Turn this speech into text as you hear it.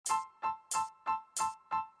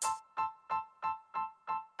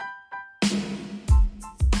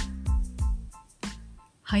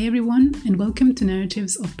Hi everyone, and welcome to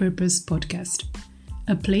Narratives of Purpose podcast,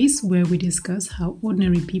 a place where we discuss how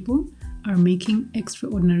ordinary people are making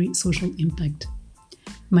extraordinary social impact.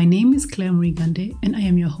 My name is Claire Morigande, and I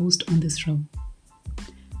am your host on this show.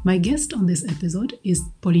 My guest on this episode is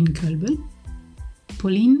Pauline Koelbl.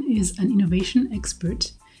 Pauline is an innovation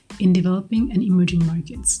expert in developing and emerging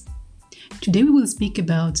markets. Today we will speak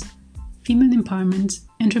about female empowerment,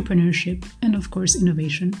 entrepreneurship, and of course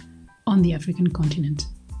innovation on the African continent.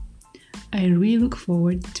 I really look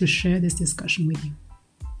forward to share this discussion with you.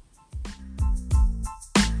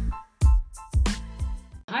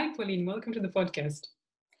 Hi Pauline, welcome to the podcast.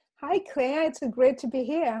 Hi Claire, it's great to be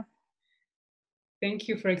here. Thank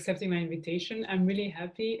you for accepting my invitation. I'm really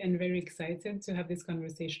happy and very excited to have this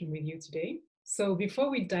conversation with you today. So before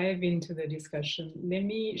we dive into the discussion, let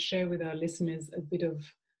me share with our listeners a bit of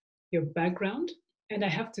your background. And I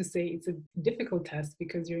have to say it's a difficult task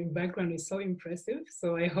because your background is so impressive.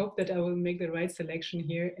 So I hope that I will make the right selection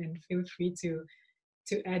here, and feel free to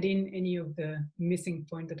add in any of the missing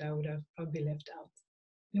point that I would have probably left out.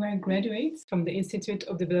 You are a graduate from the Institute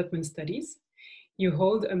of Development Studies. You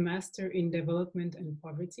hold a Master in Development and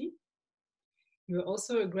Poverty. You are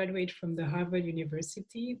also a graduate from the Harvard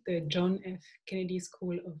University, the John F. Kennedy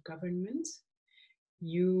School of Government.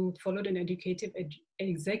 You followed an executive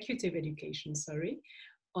education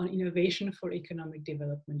on innovation for economic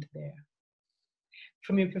development there.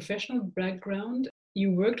 From your professional background, you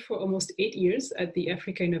worked for almost 8 years at the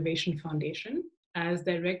Africa Innovation Foundation as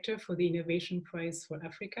director for the Innovation Prize for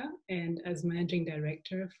Africa and as managing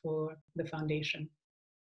director for the foundation.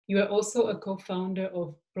 You are also a co-founder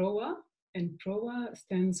of PROA, and PROA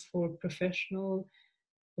stands for Professional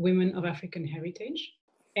Women of African Heritage.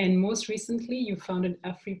 And most recently, you founded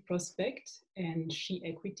Afri Prospect and She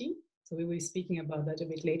Equity. So we will be speaking about that a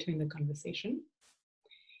bit later in the conversation.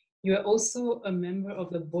 You are also a member of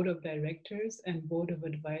the board of directors and board of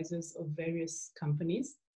advisors of various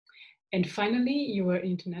companies. And finally, you are an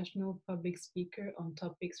international public speaker on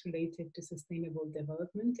topics related to sustainable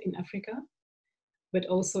development in Africa, but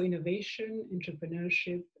also innovation,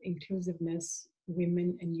 entrepreneurship, inclusiveness,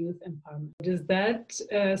 women and youth empowerment. Does that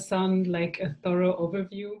sound like a thorough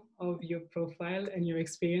overview of your profile and your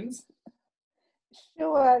experience?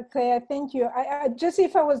 Sure, Claire, thank you. I just,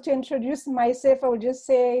 if I was to introduce myself, I would just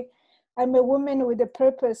say I'm a woman with a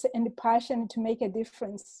purpose and a passion to make a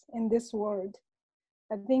difference in this world.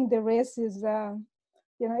 I think the rest is,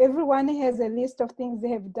 everyone has a list of things they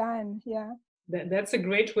have done, yeah. That's a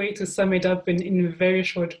great way to sum it up in very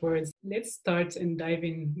short words. Let's start and dive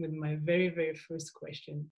in with my very, very first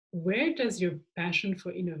question. Where does your passion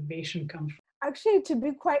for innovation come from? Actually, to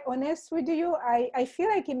be quite honest with you, I feel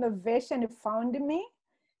like innovation found me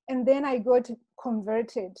and then I got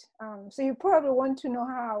converted. So you probably want to know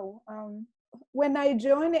how. When I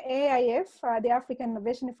joined AIF, the African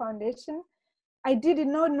Innovation Foundation, I did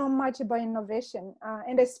not know much about innovation,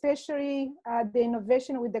 and especially the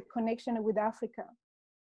innovation with the connection with Africa.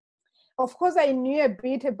 Of course, I knew a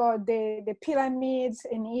bit about the pyramids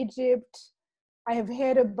in Egypt. I have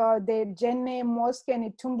heard about the Djenné Mosque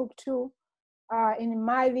in Timbuktu, in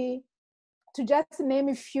Mali, to just name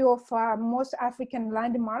a few of most African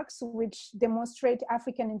landmarks which demonstrate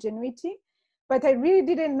African ingenuity. But I really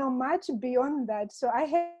didn't know much beyond that. So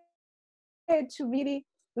I had to really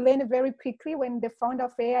learn very quickly when the founder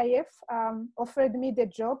of AIF offered me the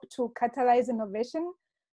job to catalyze innovation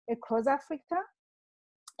across Africa.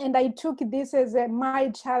 And I took this as my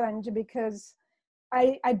challenge because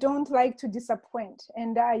I don't like to disappoint.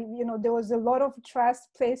 And there was a lot of trust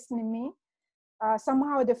placed in me.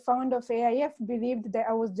 Somehow the founder of AIF believed that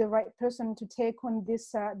I was the right person to take on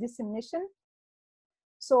this mission.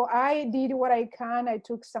 So I did what I can. I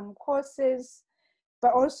took some courses,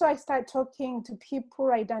 but also I started talking to people,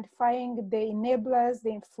 identifying the enablers,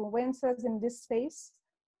 the influencers in this space.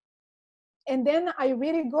 And then I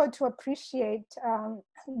really got to appreciate,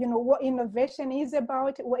 what innovation is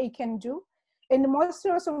about, what it can do. And mostly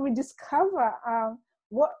also we discover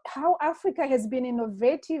how Africa has been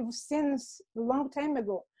innovative since a long time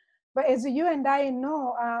ago. But as you and I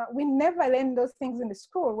know, we never learned those things in the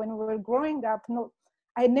school. When we were growing up,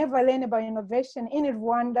 I never learned about innovation in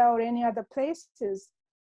Rwanda or any other places.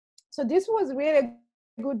 So this was really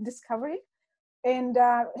a good discovery. And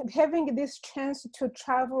having this chance to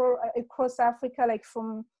travel across Africa, like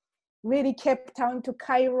from really Cape Town to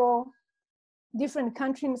Cairo, different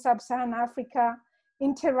countries in Sub-Saharan Africa,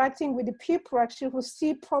 interacting with the people actually who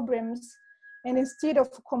see problems, and instead of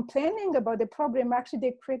complaining about the problem, actually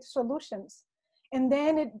they create solutions. And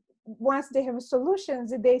then once they have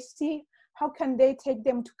solutions, they see how can they take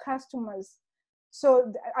them to customers.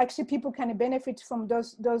 So actually people can benefit from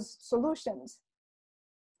those solutions.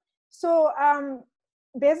 So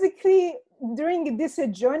basically during this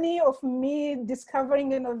journey of me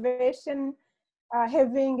discovering innovation,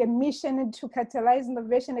 having a mission to catalyze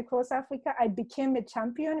innovation across Africa, I became a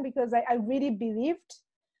champion because I really believed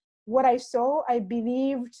what I saw. I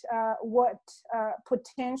believed what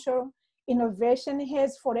potential innovation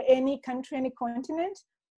has for any country, any continent.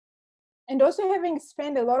 And also having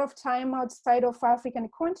spent a lot of time outside of African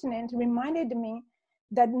continent reminded me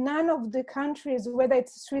that none of the countries, whether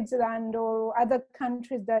it's Switzerland or other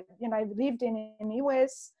countries that I've lived in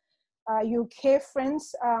US, UK,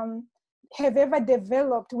 France, have ever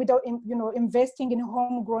developed without investing in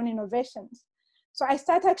homegrown innovations. So I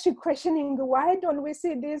started actually questioning, why don't we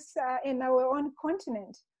see this in our own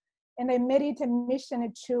continent? And I made it a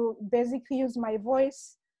mission to basically use my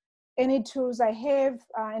voice, any tools I have,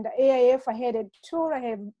 and the AIF, I had a tool, I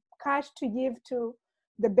have cash to give to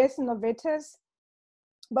the best innovators,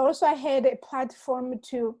 but also I had a platform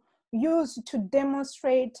to use to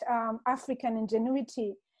demonstrate African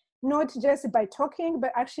ingenuity, not just by talking,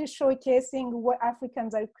 but actually showcasing what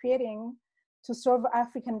Africans are creating to solve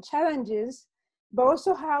African challenges, but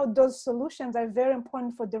also how those solutions are very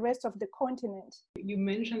important for the rest of the continent. You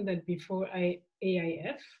mentioned that before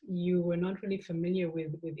AIF, you were not really familiar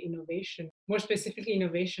with innovation, more specifically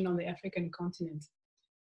innovation on the African continent,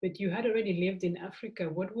 but you had already lived in Africa.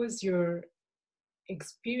 What was your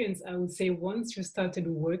experience, I would say, once you started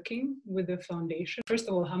working with the foundation? First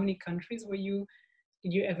of all, how many countries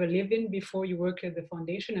did you ever live in before you worked at the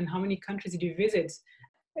foundation, and how many countries did you visit?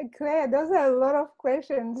 Claire, those are a lot of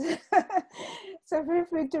questions. So feel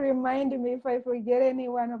free to remind me if I forget any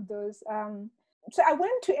one of those. So I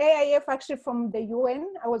went to AIF actually from the UN.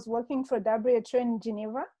 I was working for WHO in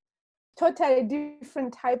Geneva. Totally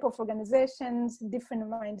different type of organizations, different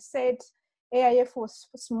mindset. AIF was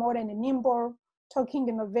small and nimble, talking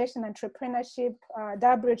innovation, entrepreneurship.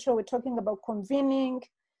 WHO, we're talking about convening,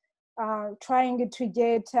 trying to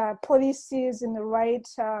get policies in the right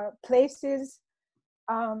places.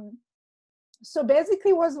 So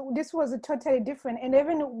basically this was a totally different, and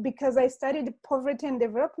even because I studied poverty and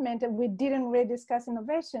development, we didn't really discuss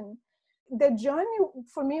innovation. The journey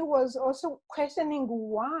for me was also questioning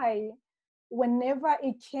why, whenever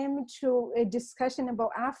it came to a discussion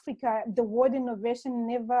about Africa, the word innovation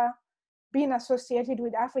never been associated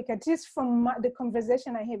with Africa, just from the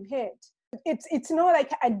conversation I have had. It's not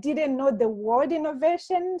like I didn't know the word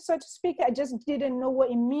innovation, so to speak, I just didn't know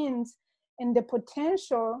what it means and the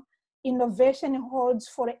potential innovation holds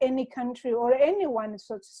for any country or anyone,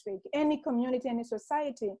 so to speak, any community, any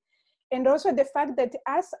society. And also the fact that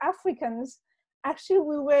as Africans, actually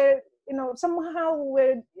we were, somehow we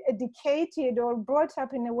were educated or brought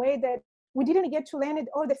up in a way that we didn't get to learn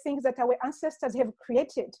all the things that our ancestors have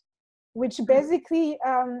created, which basically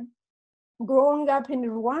growing up in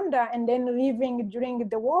Rwanda and then living during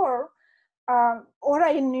the war, all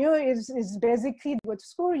I knew is basically go to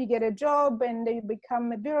school, you get a job, and you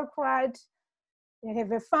become a bureaucrat, you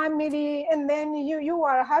have a family, and then you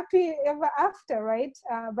are happy ever after, right?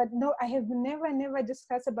 But no, I have never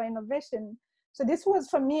discussed about innovation. So this was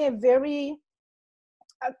for me a very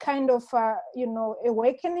kind of,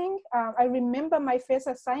 awakening. I remember my first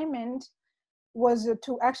assignment was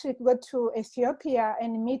to actually go to Ethiopia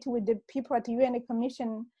and meet with the people at the UN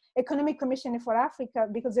Economic Commission for Africa,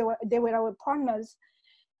 because they were our partners.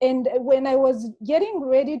 And when I was getting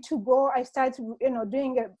ready to go, I started,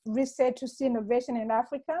 doing a research to see innovation in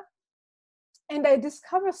Africa. And I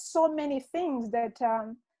discovered so many things that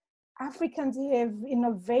Africans have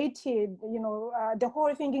innovated, the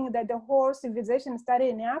whole thinking that the whole civilization started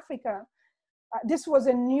in Africa. This was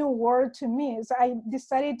a new world to me. So I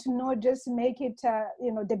decided to not just make it,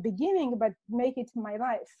 the beginning, but make it my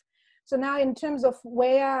life. So now in terms of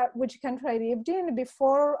which country I lived in,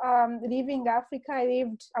 before leaving Africa,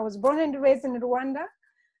 I was born and raised in Rwanda.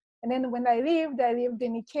 And then when I lived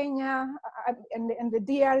in Kenya and the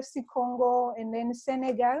DRC Congo, and then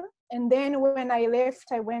Senegal. And then when I left,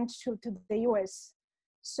 I went to the US.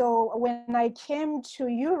 So when I came to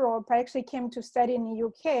Europe, I actually came to study in the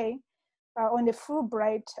UK on the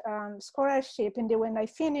Fulbright scholarship. And then when I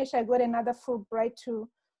finished, I got another Fulbright to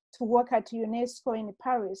work at UNESCO in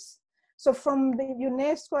Paris. So from the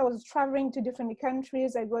UNESCO, I was traveling to different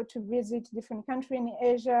countries. I got to visit different countries in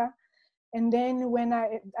Asia. And then when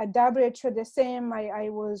at WHO the same, I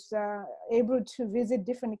was able to visit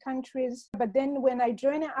different countries. But then when I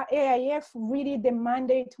joined AIF, really the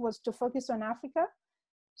mandate was to focus on Africa.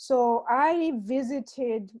 So I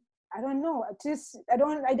visited, I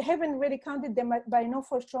haven't really counted them, but I know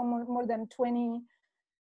for sure more than 20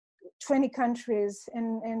 20 countries,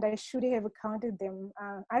 and I should have counted them.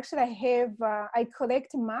 Actually, I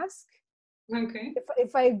collect masks. Okay.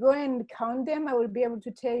 If I go and count them, I will be able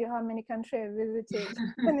to tell you how many countries I visited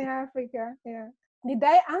in Africa. Yeah. Did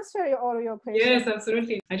I answer all your questions? Yes,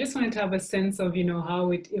 absolutely. I just wanted to have a sense of,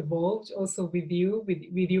 how it evolved also with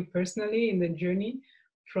you personally in the journey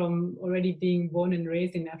from already being born and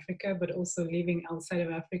raised in Africa, but also living outside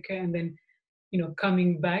of Africa and then,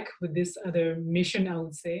 coming back with this other mission, I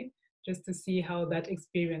would say, just to see how that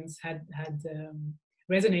experience had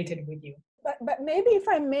resonated with you. But maybe if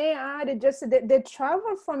I may add, just the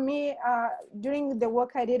travel for me during the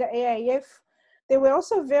work I did at AIF, they were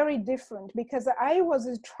also very different because I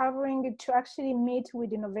was traveling to actually meet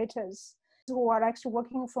with innovators who are actually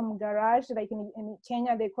working from garage, like in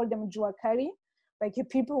Kenya, they call them juakari, like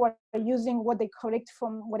people who are using what they collect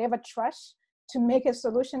from whatever trash to make a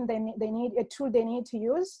solution they need, a tool they need to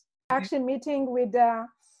use. Actually meeting with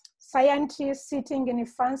scientists sitting in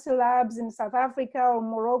fancy labs in South Africa or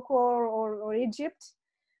Morocco or Egypt,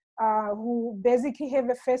 who basically have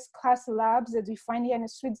a first-class labs that we find here in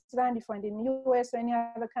Switzerland, you find in the US or any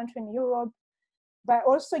other country in Europe, but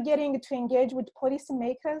also getting to engage with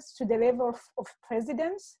policymakers to the level of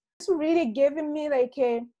presidents. It's really giving me like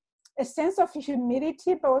a sense of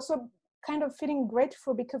humility, but also kind of feeling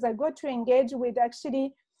grateful because I got to engage with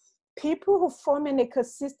actually people who form an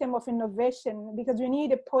ecosystem of innovation, because you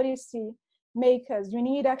need a policy makers, you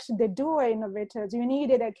need actually the doer innovators, you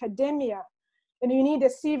need an academia, and you need a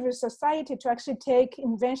civil society to actually take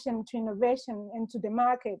invention to innovation into the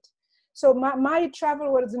market. So my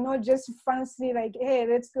travel was not just fancy, like, hey,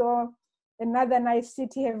 let's go another nice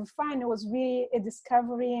city, have fun. It was really a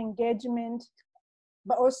discovery, engagement,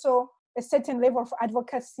 but also a certain level of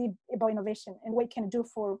advocacy about innovation and what it can do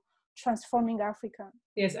for transforming Africa.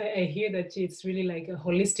 Yes, I hear that it's really like a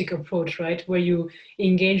holistic approach, right? Where you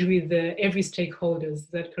engage with every stakeholders. Is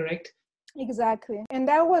that correct? Exactly. And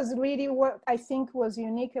that was really what I think was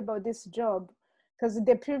unique about this job. Because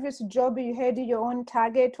the previous job, you had your own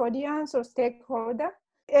target audience or stakeholder,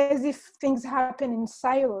 as if things happen in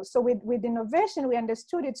silos. So with innovation, we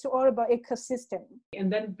understood it's all about ecosystem.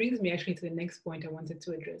 And that brings me actually to the next point I wanted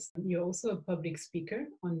to address. You're also a public speaker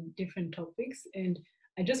on different topics. And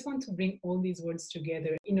I just want to bring all these words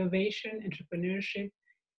together: innovation, entrepreneurship,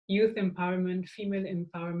 youth empowerment, female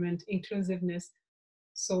empowerment, inclusiveness.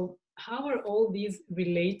 So how are all these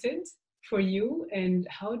related for you, and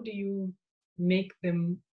how do you make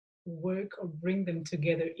them work or bring them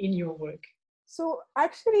together in your work? So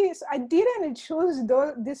actually, I didn't choose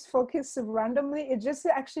this focus randomly. It just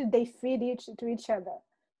actually they feed to each other.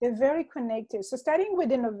 They're very connected. So starting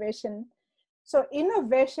with innovation. So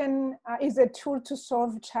innovation is a tool to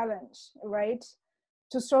solve challenge, right?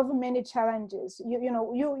 To solve many challenges.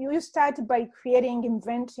 You start by creating,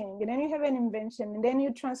 inventing, and then you have an invention, and then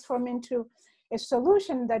you transform into a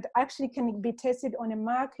solution that actually can be tested on a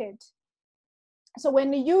market. So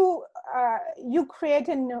when you create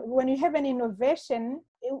when you have an innovation,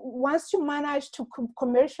 once you manage to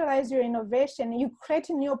commercialize your innovation, you create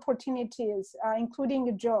new opportunities,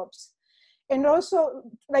 including jobs. And also,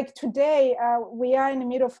 like today, we are in the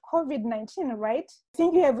middle of COVID-19, right? I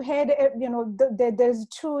think you have heard, there's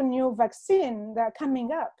 2 new vaccines that are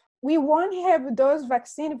coming up. We won't have those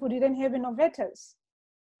vaccines if we didn't have innovators.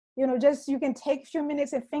 Just you can take a few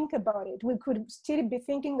minutes and think about it. We could still be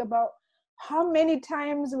thinking about how many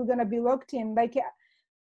times we're going to be locked in. Like,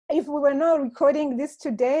 if we were not recording this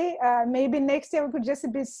today, maybe next year we could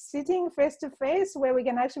just be sitting face to face where we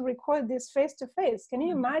can actually record this face to face. Can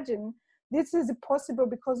you imagine? This is possible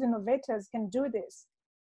because innovators can do this.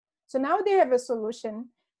 So now they have a solution.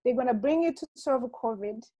 They're going to bring it to solve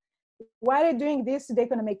COVID. While they're doing this, they're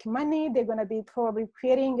going to make money. They're going to be probably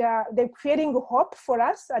creating hope for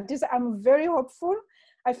us. I'm very hopeful.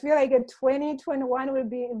 I feel like 2021 will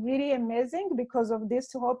be really amazing because of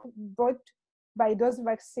this hope brought by those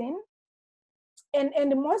vaccines. And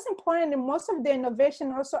the most important, most of the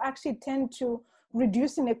innovation also actually tend to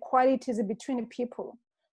reduce inequalities between people.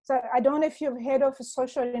 So I don't know if you've heard of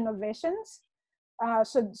social innovations.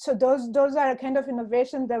 So those are kind of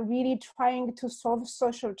innovations that are really trying to solve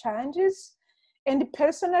social challenges. And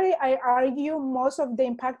personally, I argue most of the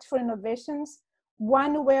impactful innovations,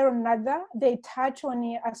 one way or another, they touch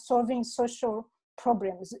on solving social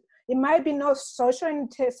problems. It might be not social in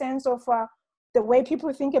the sense of the way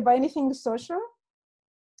people think about anything social,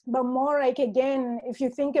 but more like, again, if you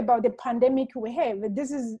think about the pandemic we have,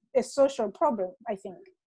 this is a social problem, I think,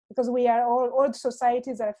 because we are all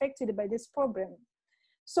societies are affected by this problem.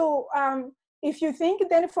 So if you think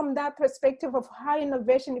then from that perspective of how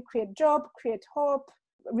innovation create job, create hope,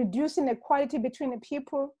 reduce inequality between the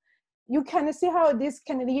people, you can see how this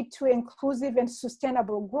can lead to inclusive and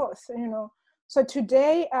sustainable growth, So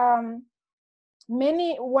today,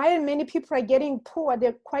 while many people are getting poor, there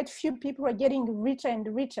are quite few people are getting richer and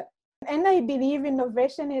richer. And I believe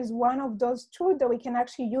innovation is one of those tools that we can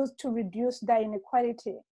actually use to reduce that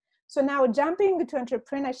inequality. So now jumping to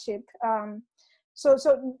entrepreneurship, so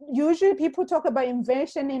usually people talk about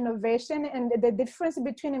invention, innovation, and the difference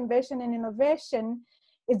between invention and innovation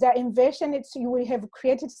is that invention, you will have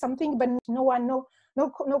created something, but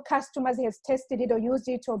no customers has tested it or used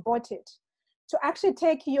it or bought it. To actually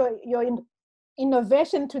take your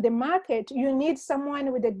innovation to the market, you need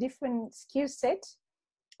someone with a different skill set,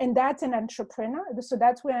 and that's an entrepreneur. So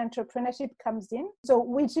that's where entrepreneurship comes in. So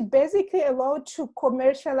which basically allow to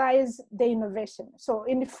commercialize the innovation. So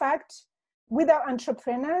in fact, without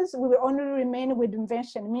entrepreneurs, we will only remain with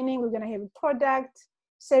invention, meaning we're going to have a product,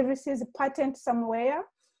 services, patent somewhere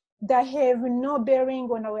that have no bearing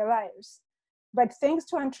on our lives. But thanks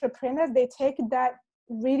to entrepreneurs, they take that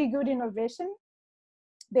really good innovation,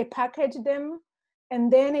 they package them,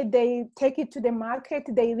 and then they take it to the market.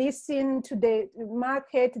 They listen to the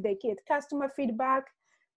market, they get customer feedback,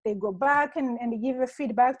 they go back and give a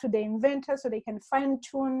feedback to the inventor so they can fine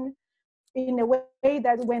tune in a way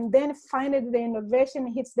that when then finally the innovation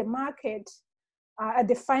hits the market at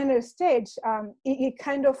the final stage, it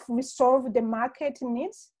kind of resolves the market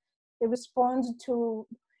needs. It responds to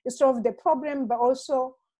solve the problem, but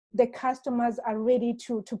also the customers are ready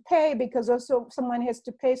to pay, because also someone has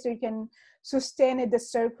to pay so you can sustain the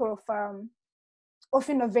circle of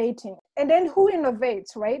innovating. And then who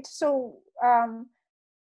innovates, right? So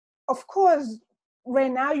of course,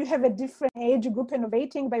 right now you have a different age group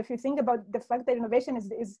innovating, but if you think about the fact that innovation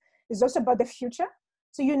is also about the future,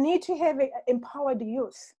 so you need to have empowered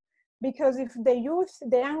youth, because if the youth,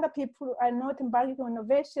 the younger people are not embarking on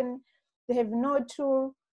innovation, they have no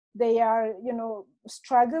tool, they are,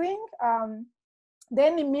 struggling,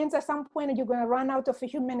 then it means at some point you're going to run out of a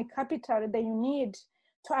human capital that you need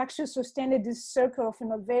to actually sustain this circle of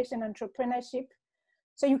innovation, entrepreneurship.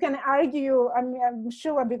 So you can argue, I'm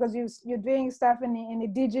sure, because you're doing stuff in the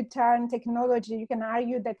digital and technology, you can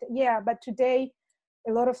argue that, yeah, but today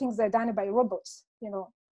a lot of things are done by robots,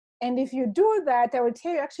 And if you do that, I will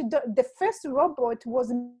tell you, actually, the first robot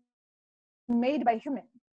was made by human.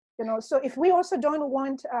 So if we also don't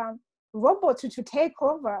want robots to take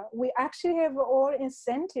over, we actually have all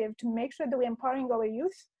incentive to make sure that we're empowering our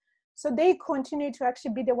youth, so they continue to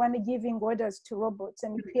actually be the one giving orders to robots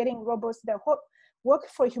and creating robots that work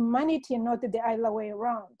for humanity, not the other way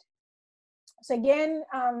around. So again,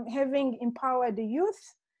 having empowered the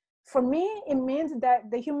youth, for me, it means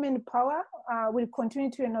that the human power will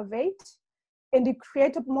continue to innovate and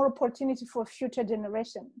create more opportunity for future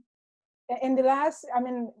generation. And the last,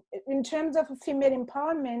 in terms of female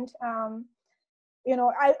empowerment, I'm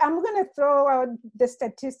going to throw out the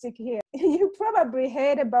statistic here. You probably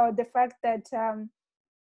heard about the fact that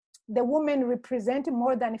the women represent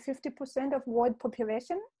more than 50% of world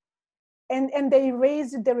population, and they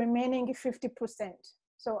raise the remaining 50%.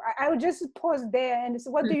 So I would just pause there and say,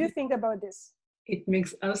 what do you think about this? It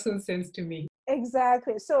makes absolute sense to me.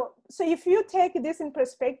 Exactly. So if you take this in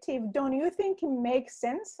perspective, don't you think it makes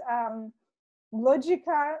sense,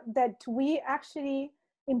 logical, that we actually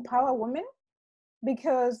empower women?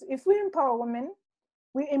 Because if we empower women,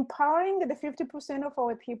 we're empowering the 50% of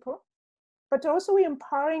our people, but also we're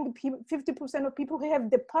empowering 50% of people who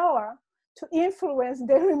have the power to influence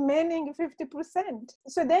the remaining 50%.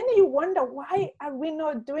 So then you wonder, why are we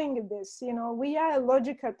not doing this? We are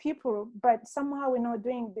logical people, but somehow we're not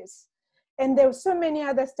doing this. And there are so many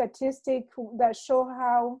other statistics that show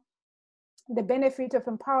how the benefit of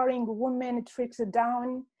empowering women trickles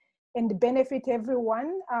down and benefit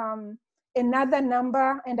everyone. Another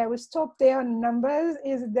number, and I will stop there on numbers,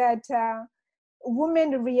 is that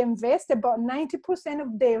women reinvest about 90%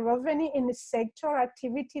 of their revenue in the sector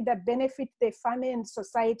activity that benefit their family and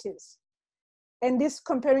societies. And this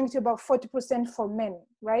comparing to about 40% for men,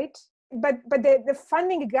 right? But the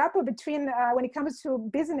funding gap between, when it comes to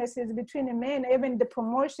businesses, between the men, even the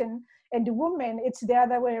promotion and the women, it's the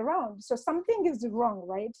other way around. So something is wrong,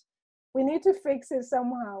 right? We need to fix it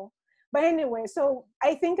somehow. But anyway, so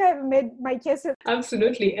I think I've made my case.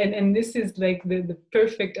 Absolutely. And this is like the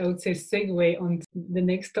perfect, I would say, segue on the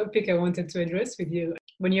next topic I wanted to address with you.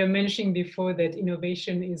 When you're mentioning before that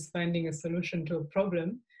innovation is finding a solution to a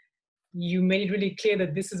problem, you made it really clear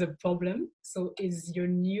that this is a problem. So is your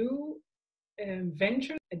new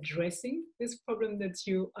venture addressing this problem that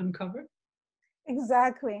you uncovered?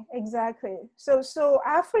 Exactly. So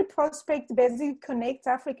AfriProspect basically connects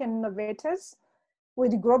African innovators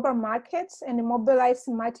with global markets and mobilize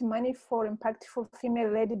smart money for impactful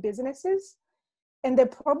female-led businesses. And the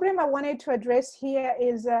problem I wanted to address here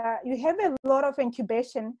is you have a lot of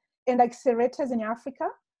incubation and accelerators in Africa.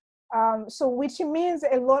 So which means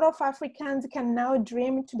a lot of Africans can now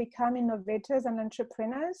dream to become innovators and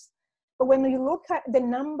entrepreneurs. But when you look at the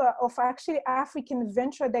number of actually African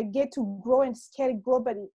ventures that get to grow and scale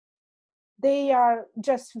globally, they are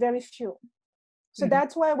just very few. So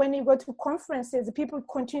that's why when you go to conferences, people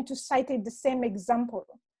continue to cite the same example.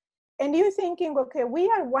 And you're thinking, okay, we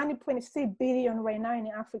are 1.3 billion right now in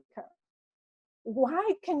Africa.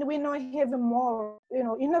 Why can we not have more,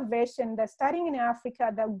 innovation that's starting in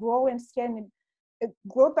Africa that grow and scale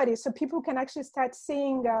globally, so people can actually start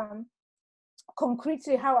seeing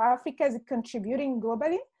concretely how Africa is contributing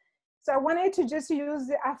globally? So I wanted to just use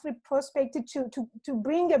the Afri perspective to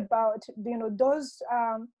bring about, those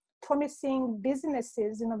promising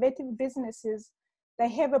businesses, innovative businesses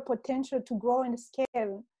that have a potential to grow and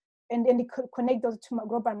scale and connect those to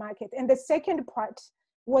global market. And the second part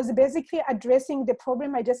was basically addressing the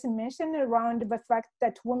problem I just mentioned around the fact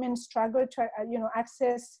that women struggle to,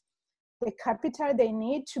 access the capital they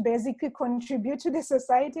need to basically contribute to the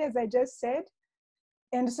society, as I just said.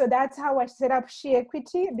 And so that's how I set up She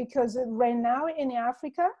Equity, because right now in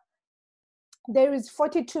Africa, there is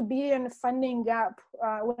 42 billion funding gap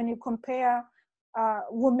when you compare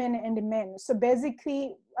women and men. So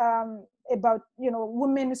basically, women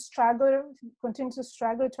continue to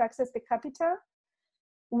struggle to access the capital,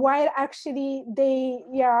 while actually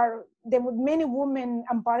there are many women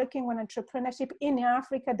embarking on entrepreneurship in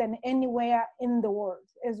Africa than anywhere in the world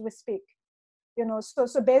as we speak.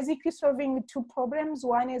 So basically solving two problems.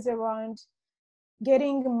 One is around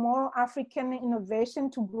getting more African innovation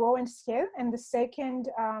to grow and scale, and the second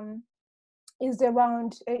is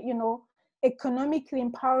around economically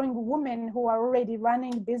empowering women who are already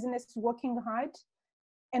running business, working hard,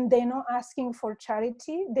 and they're not asking for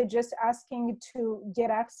charity. They're just asking to get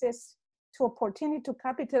access to opportunity, to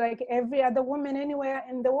capital, like every other woman anywhere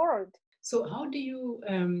in the world. So how do you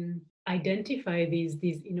identify these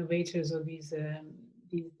innovators or these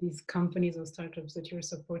companies or startups that you're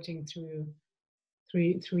supporting through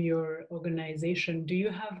your organization? Do you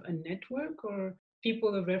have a network or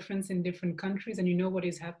people of reference in different countries, and you know what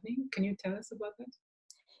is happening? Can you tell us about that?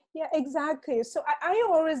 Yeah, exactly. So I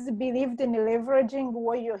always believed in leveraging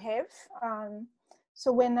what you have.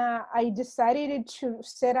 So when I decided to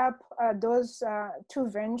set up those two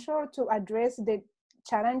ventures to address the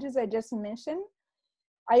challenges I just mentioned,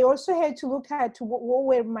 I also had to look at what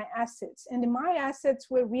were my assets. And my assets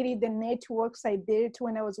were really the networks I built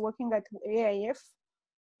when I was working at AIF,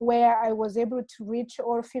 where I was able to reach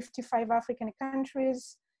all 55 African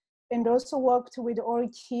countries, and also worked with all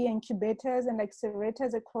key incubators and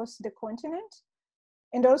accelerators across the continent.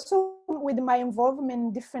 And also with my involvement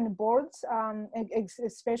in different boards,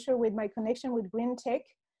 especially with my connection with Green Tech.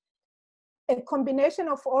 A combination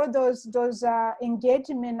of all those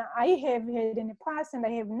engagement I have had in the past and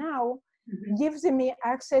I have now gives me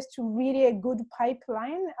access to really a good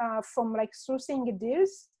pipeline from like sourcing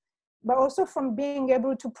deals, but also from being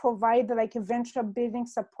able to provide like a venture building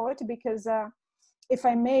support, because if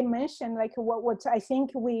I may mention, like what I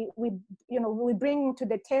think we bring to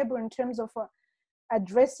the table in terms of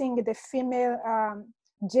addressing the female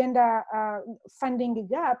gender funding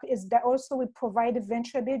gap is that also we provide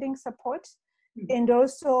venture building support and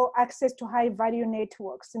also access to high value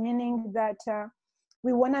networks, meaning that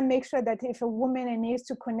we want to make sure that if a woman needs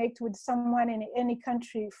to connect with someone in any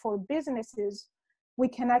country for businesses, we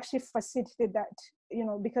can actually facilitate that,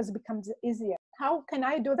 because it becomes easier. How can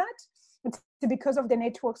I do that? It's because of the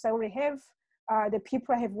networks I already have, the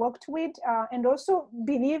people I have worked with, and also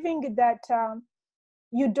believing that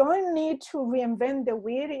you don't need to reinvent the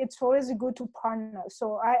wheel. It's always good to partner.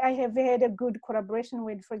 So I have had a good collaboration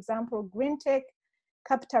with, for example, Green Tech,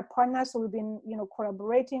 Capital Partners. So we've been,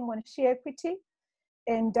 collaborating on She Equity,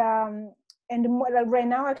 and right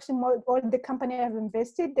now, actually, all the company I've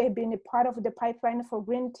invested, they've been a part of the pipeline for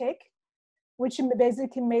Green Tech, which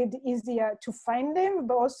basically made it easier to find them,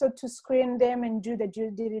 but also to screen them and do the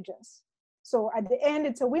due diligence. So at the end,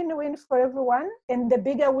 it's a win-win for everyone. And the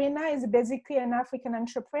bigger winner is basically an African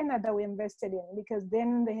entrepreneur that we invested in, because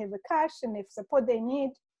then they have the cash, and if support they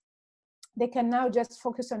need, they can now just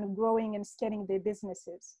focus on growing and scaling their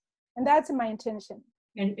businesses. And that's my intention.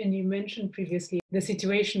 And you mentioned previously the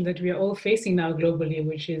situation that we are all facing now globally,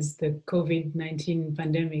 which is the COVID-19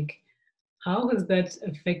 pandemic. How has that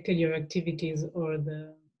affected your activities or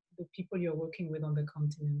the people you're working with on the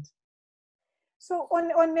continent? So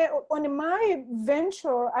on my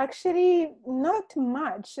venture, actually not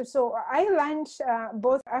much. So I launched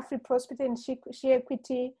both AfriProsperity and Share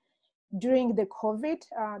Equity during the COVID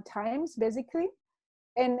times, basically.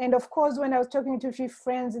 And of course, when I was talking to a few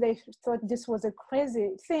friends, they thought this was a crazy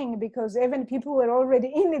thing because even people were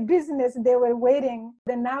already in the business, they were waiting.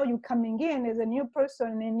 Then now you're coming in as a new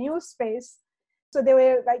person in a new space. So they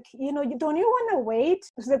were like, don't you want to wait?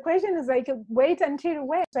 So the question is like, wait until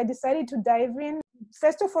when? So I decided to dive in.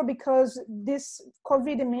 First of all, because this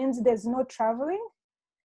COVID means there's no traveling.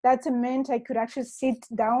 That meant I could actually sit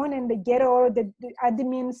down and get all the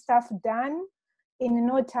admin stuff done in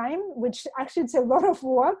no time, which actually it's a lot of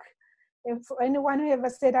work. If anyone who ever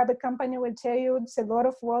set up a company will tell you it's a lot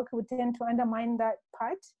of work, we tend to undermine that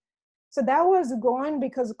part. So that was gone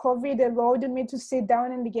because COVID allowed me to sit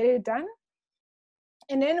down and get it done.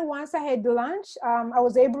 And then once I had launched, I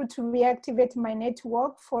was able to reactivate my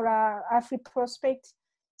network for AfriProspect,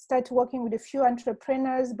 start working with a few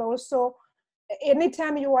entrepreneurs, but also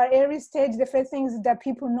anytime you are early stage, the first thing is that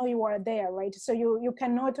people know you are there, right? So you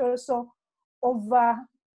cannot also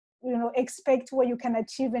expect what you can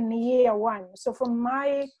achieve in year one. So from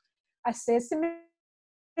my assessment,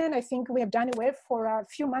 I think we have done well for a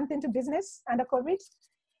few months into business under COVID.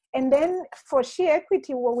 And then for Share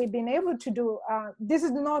Equity, what we've been able to do, this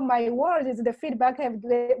is not my word, it's the feedback I've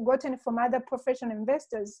gotten from other professional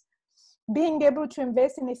investors. Being able to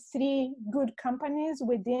invest in 3 good companies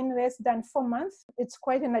within less than 4 months, it's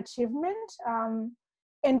quite an achievement.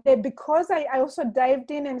 And because I also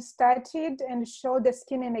dived in and started and showed the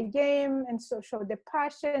skin in the game and so showed the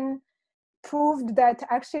passion, proved that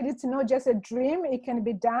actually it's not just a dream, it can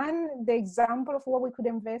be done. The example of what we could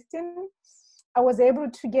invest in, I was able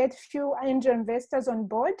to get few angel investors on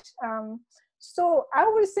board. So I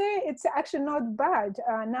would say it's actually not bad.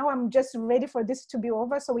 Now I'm just ready for this to be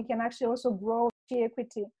over so we can actually also grow Share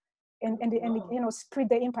Equity and Wow. spread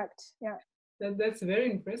the impact. Yeah. That's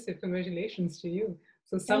very impressive. Congratulations to you.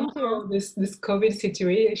 So Thank you. somehow this COVID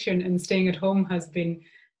situation and staying at home has been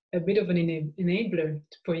a bit of an enabler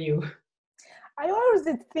for you. I always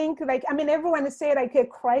did think everyone say like a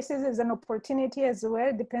crisis is an opportunity as well.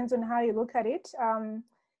 It depends on how you look at it.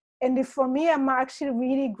 And for me, I'm actually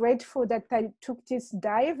really grateful that I took this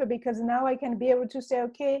dive because now I can be able to say,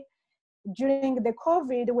 okay, during the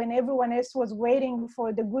COVID, when everyone else was waiting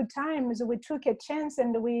for the good times, we took a chance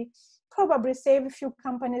and we probably saved a few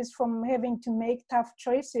companies from having to make tough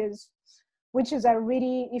choices, which is a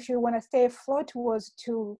really, if you want to stay afloat, was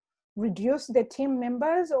to reduce the team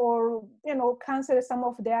members or, cancel some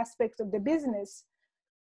of the aspects of the business,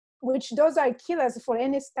 which those are killers for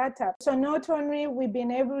any startup. So not only we've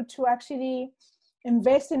been able to actually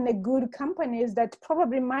invest in the good companies that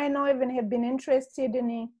probably might not even have been interested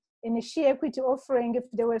in a Share Equity offering if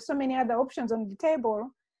there were so many other options on the table,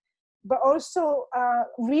 but also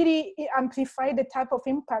really amplify the type of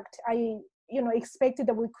impact I expected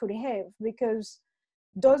that we could have, because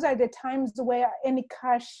those are the times where any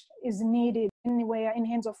cash is needed anywhere in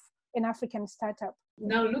hands of an African startup.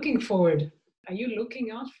 Now, looking forward, are you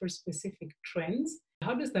looking out for specific trends?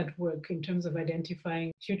 How does that work in terms of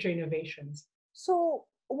identifying future innovations? So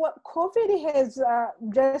what COVID has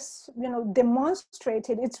just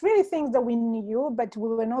demonstrated, it's really things that we knew but we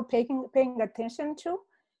were not paying attention to.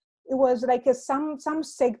 It was like some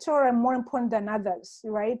sector are more important than others,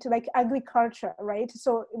 right? Like agriculture, right?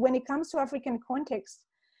 So when it comes to African context,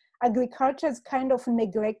 agriculture is kind of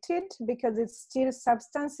neglected because it's still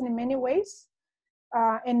substance in many ways.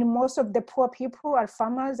 And most of the poor people are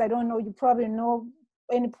farmers. I don't know, you probably know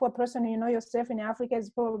any poor person yourself in Africa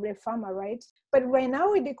is probably a farmer, right? But right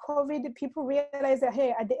now with the COVID, people realize that,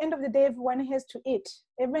 hey, at the end of the day, everyone has to eat.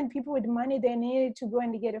 Even people with money, they needed to go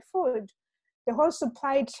and get a food. The whole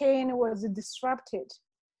supply chain was disrupted.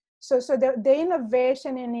 So the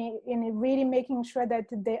innovation in really making sure that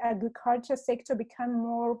the agriculture sector become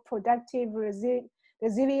more productive,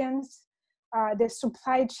 resilience, the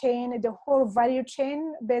supply chain, the whole value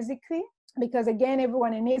chain, basically, because again,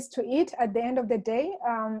 everyone needs to eat at the end of the day.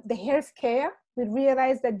 The healthcare, we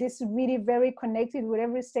realize that this is really very connected with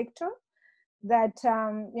every sector, that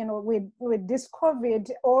with this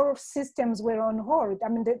COVID, all systems were on hold. I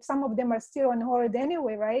mean, some of them are still on hold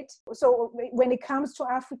anyway, right? So when it comes to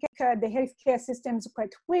Africa, the healthcare system is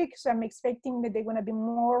quite weak. So I'm expecting that they're going to be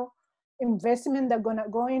more investment that are going to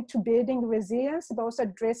go into building resilience, but also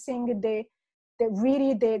addressing the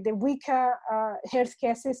weaker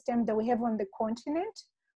healthcare system that we have on the continent.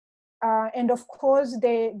 And of course,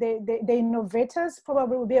 the innovators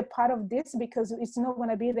probably will be a part of this because it's not going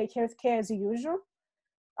to be like healthcare as usual.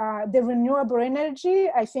 The renewable energy,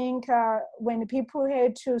 I think when people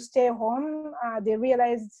had to stay home, they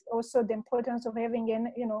realized also the importance of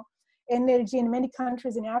having, energy in many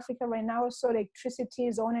countries in Africa right now. So electricity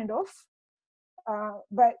is on and off.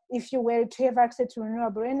 But if you were to have access to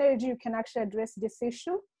renewable energy, you can actually address this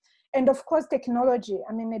issue. And of course, technology.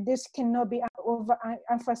 I mean, this cannot be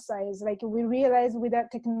overemphasized. Like we realize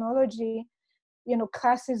without technology,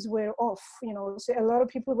 classes were off, so a lot of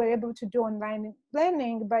people were able to do online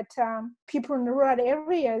learning, but people in rural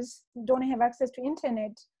areas don't have access to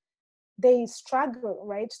internet. They struggle,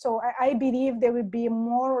 right? So I believe there will be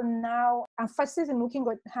more now emphasis in looking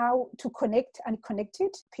at how to connect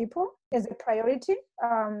unconnected people as a priority.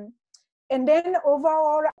 And then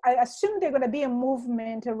overall, I assume there's going to be a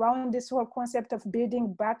movement around this whole concept of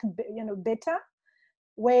building back, better,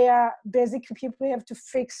 where basically people have to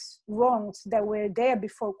fix wrongs that were there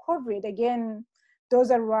before COVID. Again,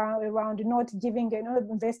 those are around not giving, not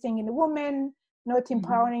investing in women, not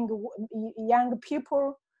empowering young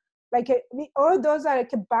people. Like all those are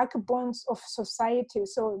like backbones of society.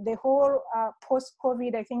 So the whole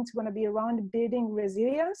post-COVID, I think, is going to be around building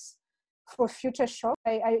resilience for future shock.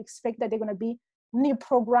 I expect that they're going to be new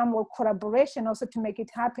program or collaboration also to make it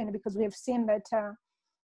happen, because we have seen that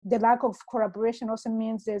the lack of collaboration also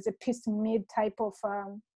means there's a piecemeal type of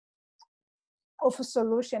a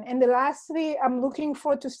solution. And lastly, I'm looking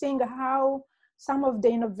forward to seeing how some of the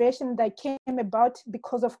innovation that came about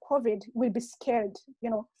because of COVID will be scared,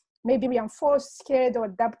 maybe reinforced, scared, or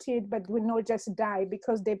adapted, but will not just die,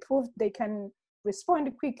 because they proved they can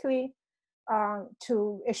respond quickly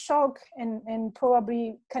to a shock and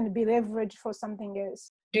probably can be leveraged for something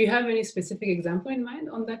else. Do you have any specific example in mind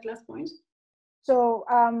on that last point? So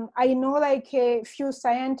I know like a few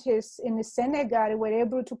scientists in Senegal were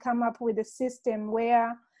able to come up with a system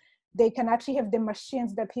where they can actually have the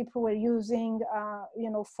machines that people were using,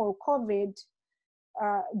 for COVID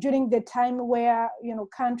during the time where,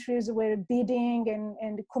 countries were bidding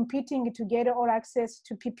and competing to get all access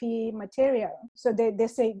to PPE material. So they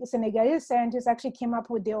say the Senegalese scientists actually came up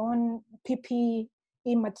with their own PPE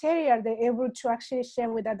material they're able to actually share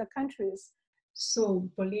with other countries. So,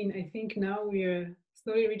 Pauline, I think now we're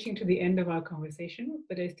slowly reaching to the end of our conversation,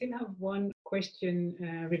 but I still have one question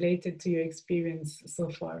related to your experience so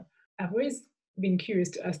far. I've always been curious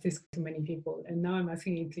to ask this to many people, and now I'm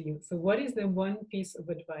asking it to you. So what is the one piece of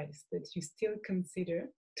advice that you still consider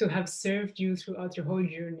to have served you throughout your whole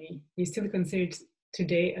journey? You still consider it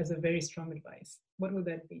today as a very strong advice. What would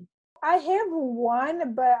that be? I have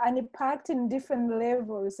one, but unpacked in different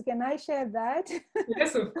levels. Can I share that?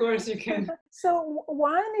 Yes, of course you can. So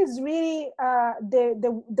one is really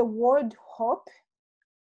the word hope,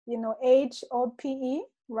 HOPE,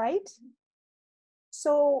 right?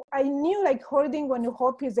 So I knew like holding on to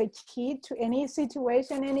hope is a key to any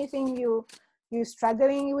situation, anything you're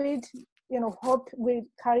struggling with, hope will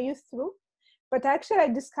carry you through. But actually I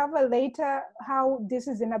discovered later how this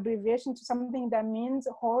is an abbreviation to something that means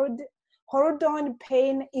hold on,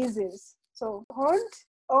 pain eases. So hold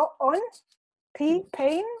on,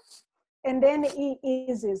 pain, and then it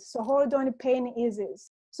eases. So hold on, pain eases.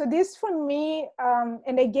 So this for me,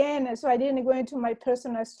 and again, so I didn't go into my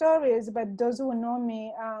personal stories, but those who know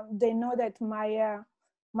me, they know that my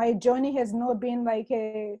journey has not been like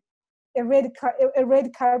a red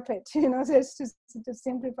carpet, just to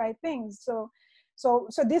simplify things. So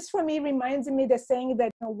this for me reminds me the saying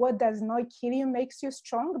that what does not kill you makes you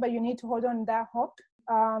strong, but you need to hold on that hope.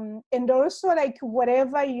 And also like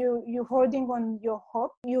whatever you're holding on your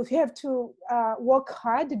hope, you have to work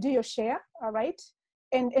hard, do your share, all right?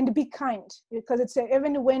 And be kind, because it's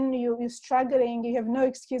even when you're struggling, you have no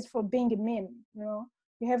excuse for being mean,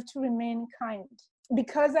 you have to remain kind.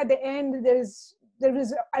 Because at the end, there is,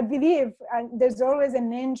 I believe, there's always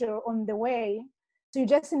an angel on the way. So you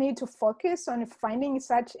just need to focus on finding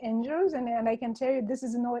such angels. And I can tell you, this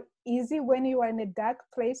is not easy when you are in the dark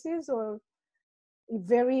places or a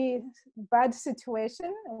very bad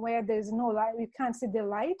situation where there's no light, you can't see the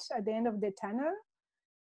light at the end of the tunnel.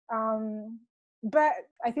 But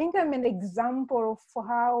I think I'm an example for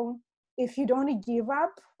how if you don't give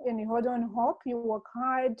up and you hold on hope, you work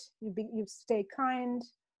hard, you stay kind,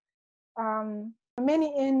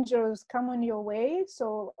 many angels come on your way.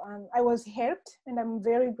 So I was helped, and I'm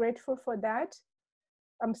very grateful for that.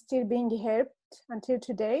 I'm still being helped until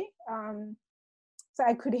today. So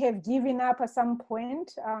I could have given up at some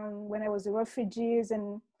point when I was a refugee,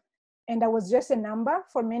 and I was just a number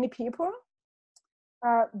for many people.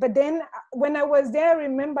 But then when I was there, I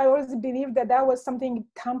remember I always believed that was something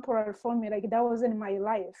temporary for me, like that wasn't my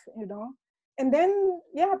life, And then,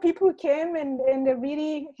 yeah, people came and they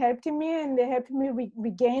really helped me, and they helped me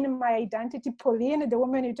regain my identity. Pauline, the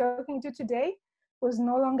woman you're talking to today, was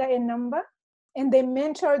no longer a number. And they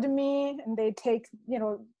mentored me, and they take,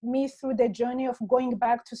 me through the journey of going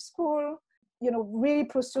back to school, really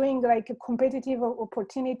pursuing like competitive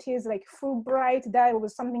opportunities like Fulbright. That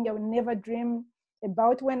was something I would never dream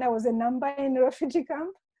about when I was a number in a refugee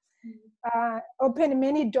camp. Opened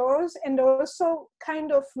many doors, and also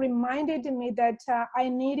kind of reminded me that I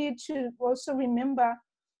needed to also remember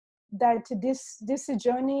that this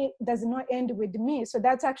journey does not end with me. So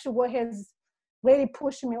that's actually what has really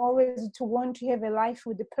pushed me always to want to have a life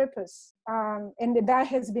with a purpose. And that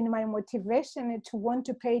has been my motivation to want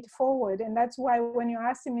to pay it forward. And that's why when you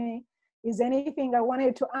asked me, is there anything I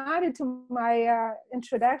wanted to add to my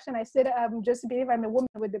introduction, I said, I just believe I'm a woman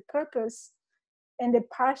with a purpose and the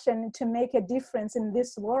passion to make a difference in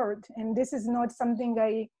this world. And this is not something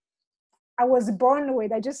I was born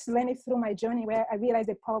with. I just learned it through my journey, where I realized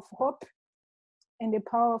the power of hope and the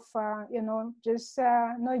power of, just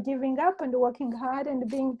not giving up and working hard and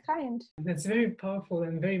being kind. That's very powerful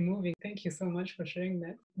and very moving. Thank you so much for sharing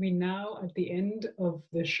that. We're now at the end of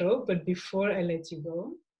the show, but before I let you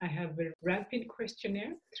go, I have a rapid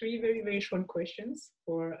questionnaire, 3 very, very short questions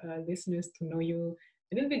for listeners to know you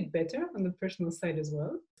a little bit better on the personal side as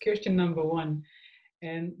well. Question number 1,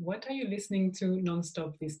 and what are you listening to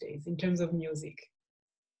nonstop these days in terms of music?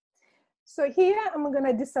 So here I'm going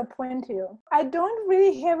to disappoint you. I don't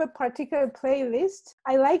really have a particular playlist.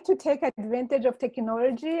 I like to take advantage of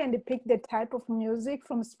technology and pick the type of music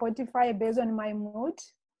from Spotify based on my mood,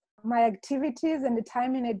 my activities, and the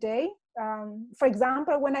time in a day. For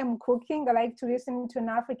example, when I'm cooking, I like to listen to an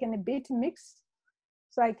African beat mix,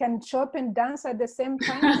 so I can chop and dance at the same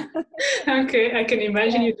time. Okay, I can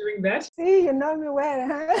imagine you doing that. See, you know me well,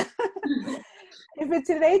 huh? If it's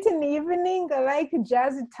late in the evening, I like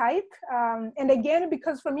jazz type. And again,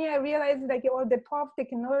 because for me, I realized like all the power of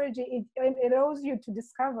technology, it allows you to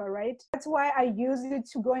discover, right? That's why I use it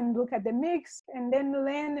to go and look at the mix and then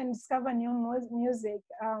learn and discover new music.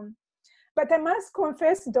 But I must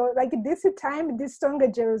confess though, like this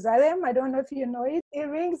song Jerusalem, I don't know if you know it, it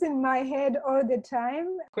rings in my head all the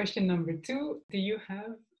time. Question number 2, do you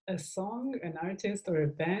have a song, an artist, or a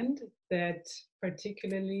band that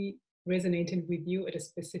particularly resonated with you at a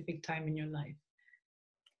specific time in your life?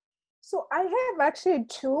 So I have actually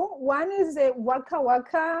 2. One is a Waka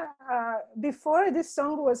Waka. Before this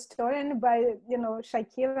song was stolen by,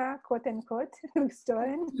 Shakira, quote unquote,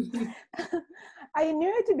 stolen. I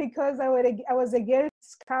knew it because I was a Girl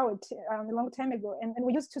Scout a long time ago, and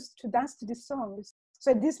we used to dance to these songs.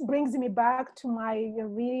 So this brings me back to my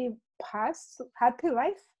really past happy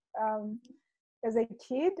life as a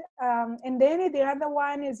kid. And then the other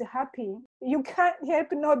one is Happy. You can't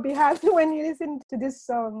help not be happy when you listen to these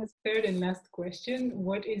songs. Third and last question,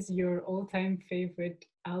 what is your all-time favorite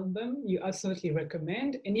album you absolutely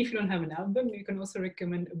recommend? And if you don't have an album, you can also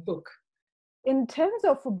recommend a book. In terms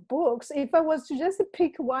of books, if I was to just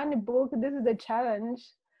pick one book, this is the challenge.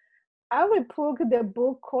 I would pick the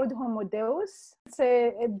book called Homo Deus. It's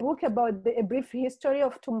a book about a brief history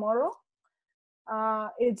of tomorrow.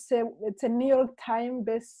 It's a New York Times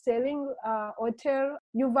best-selling author,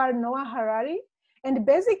 Yuval Noah Harari, and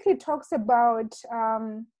basically talks about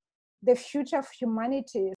the future of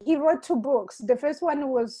humanity. He wrote 2 books. The first one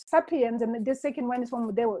was Sapiens, and the second one is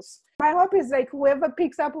Homo Deus. My hope is like whoever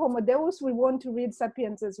picks up Homo Deus will want to read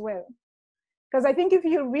Sapiens as well. Because I think if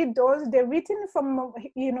you read those, they're written from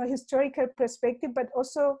historical perspective, but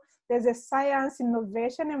also there's a science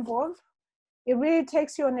innovation involved. It really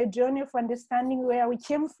takes you on a journey of understanding where we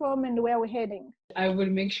came from and where we're heading. I will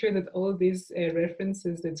make sure that all these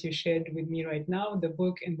references that you shared with me right now, the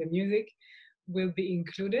book and the music, will be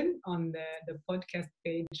included on the podcast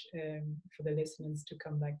page for the listeners to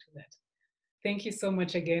come back to that. Thank you so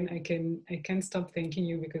much again. I can't stop thanking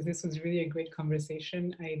you because this was really a great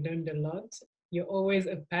conversation. I learned a lot. You're always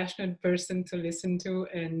a passionate person to listen to,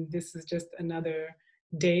 and this is just another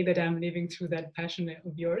day that I'm living through that passion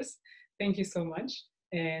of yours. Thank you so much,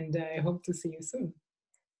 and I hope to see you soon.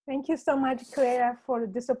 Thank you so much, Clara, for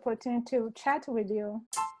this opportunity to chat with you.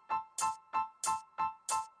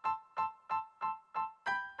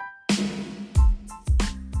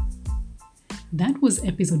 That was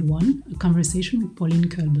episode 1, a conversation with Pauline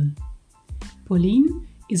Koelbl. Pauline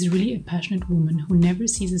is really a passionate woman who never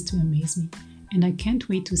ceases to amaze me, and I can't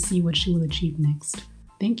wait to see what she will achieve next.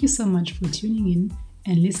 Thank you so much for tuning in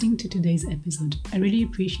and listening to today's episode. I really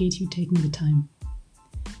appreciate you taking the time.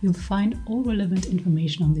 You'll find all relevant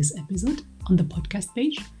information on this episode on the podcast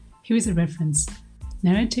page. Here is a reference: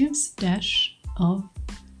 narratives-of-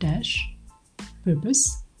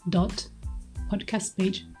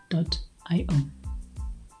 purpose.podcastpage.io.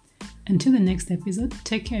 Until the next episode,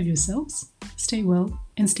 take care of yourselves, stay well,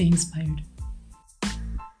 and stay inspired.